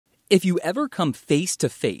If you ever come face to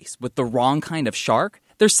face with the wrong kind of shark,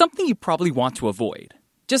 there's something you probably want to avoid.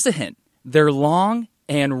 Just a hint, they're long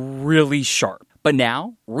and really sharp. But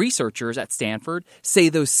now, researchers at Stanford say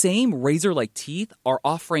those same razor-like teeth are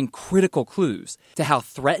offering critical clues to how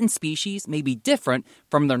threatened species may be different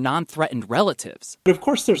from their non-threatened relatives. But of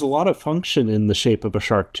course, there's a lot of function in the shape of a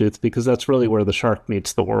shark tooth because that's really where the shark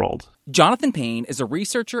meets the world. Jonathan Payne is a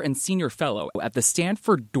researcher and senior fellow at the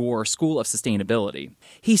Stanford Dorr School of Sustainability.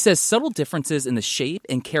 He says subtle differences in the shape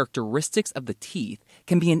and characteristics of the teeth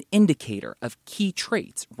can be an indicator of key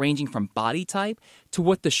traits ranging from body type to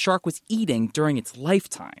what the shark was eating during its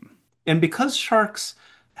lifetime. And because sharks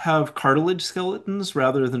have cartilage skeletons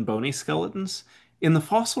rather than bony skeletons, in the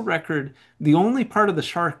fossil record, the only part of the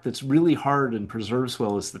shark that's really hard and preserves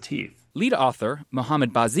well is the teeth. Lead author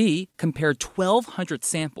Mohammed Bazi compared 1,200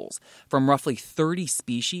 samples from roughly 30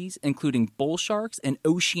 species, including bull sharks and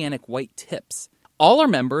oceanic white tips. All are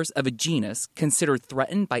members of a genus considered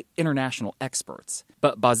threatened by international experts.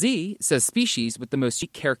 But Bazi says species with the most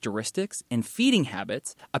unique characteristics and feeding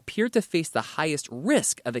habits appear to face the highest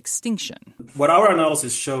risk of extinction. What our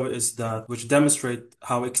analysis show is that, which demonstrate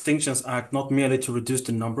how extinctions act not merely to reduce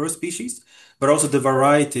the number of species, but also the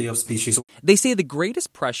variety of species. They say the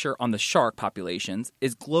greatest pressure on the shark populations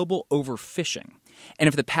is global overfishing. And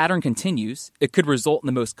if the pattern continues, it could result in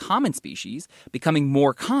the most common species becoming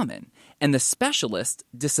more common and the specialists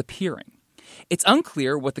disappearing. It's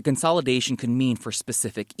unclear what the consolidation could mean for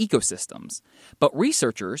specific ecosystems, but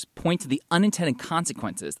researchers point to the unintended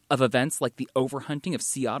consequences of events like the overhunting of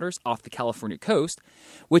sea otters off the California coast,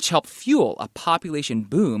 which helped fuel a population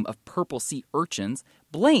boom of purple sea urchins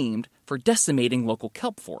blamed for decimating local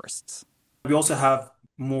kelp forests. We also have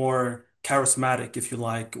more charismatic, if you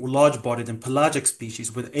like, large-bodied and pelagic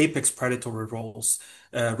species with apex predatory roles,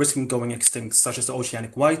 risking going extinct, such as the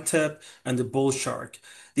oceanic whitetip and the bull shark.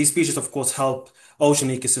 These species, of course, help ocean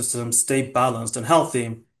ecosystems stay balanced and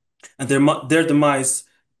healthy, and their demise,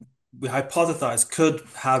 we hypothesize, could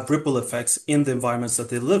have ripple effects in the environments that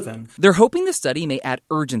they live in. They're hoping the study may add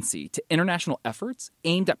urgency to international efforts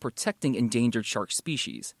aimed at protecting endangered shark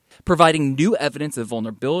species, providing new evidence of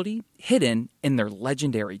vulnerability hidden in their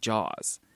legendary jaws.